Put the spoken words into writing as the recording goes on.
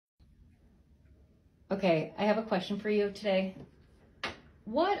Okay, I have a question for you today.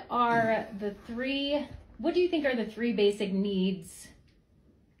 What do you think are the three basic needs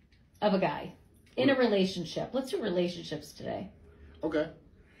of a guy in a relationship? Let's do relationships today. Okay.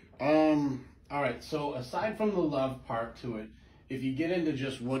 All right. So aside from the love part to it, if you get into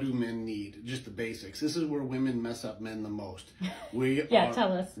just what do men need, just the basics, this is where women mess up men the most.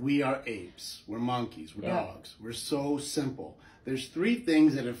 Tell us. We are apes. We're monkeys. We're dogs. We're so simple. There's three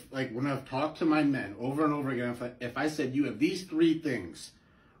things that when I've talked to my men over and over again, if I said, you have these three things,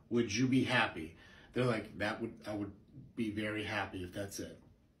 would you be happy? They're like, I would be very happy if that's it.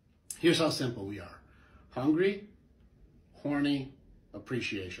 Here's how simple we are. Hungry, horny,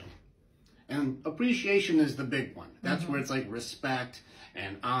 appreciation. And appreciation is the big one. That's where it's like respect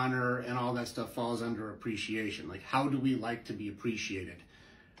and honor and all that stuff falls under appreciation. Like, how do we like to be appreciated?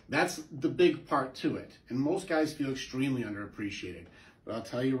 That's the big part to it. And most guys feel extremely underappreciated. But I'll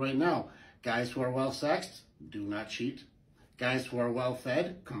tell you right now, guys who are well-sexed do not cheat. Guys who are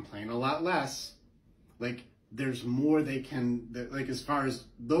well-fed complain a lot less. Like, there's more they can, like, as far as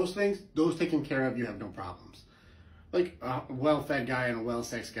those things, those taken care of, you have no problems. Like, a well-fed guy and a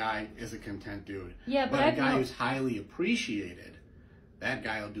well-sexed guy is a content dude. Yeah, but a guy who's highly appreciated, that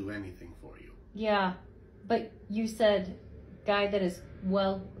guy will do anything for you. Yeah, but you said guy that is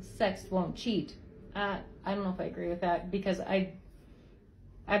well-sexed won't cheat. I don't know if I agree with that, because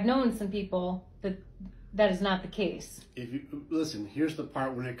I've known some people that is not the case. Listen, here's the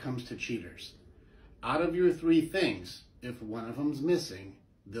part when it comes to cheaters. Out of your three things, if one of them's missing,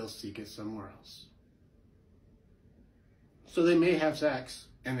 they'll seek it somewhere else. So they may have sex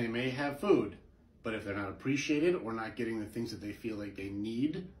and they may have food, but if they're not appreciated or not getting the things that they feel like they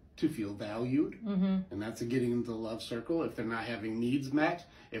need to feel valued, and that's getting into the love circle, if they're not having needs met,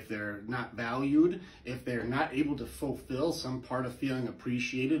 if they're not valued, if they're not able to fulfill some part of feeling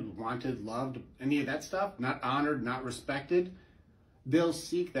appreciated, wanted, loved, any of that stuff, not honored, not respected, they'll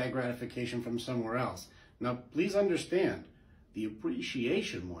seek that gratification from somewhere else. Now, please understand, the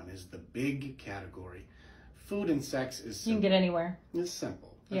appreciation one is the big category. Food and sex is simple. You can get anywhere. It's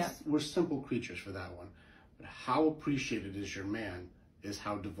simple. Yeah. We're simple creatures for that one. But how appreciated is your man is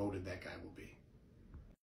how devoted that guy will be.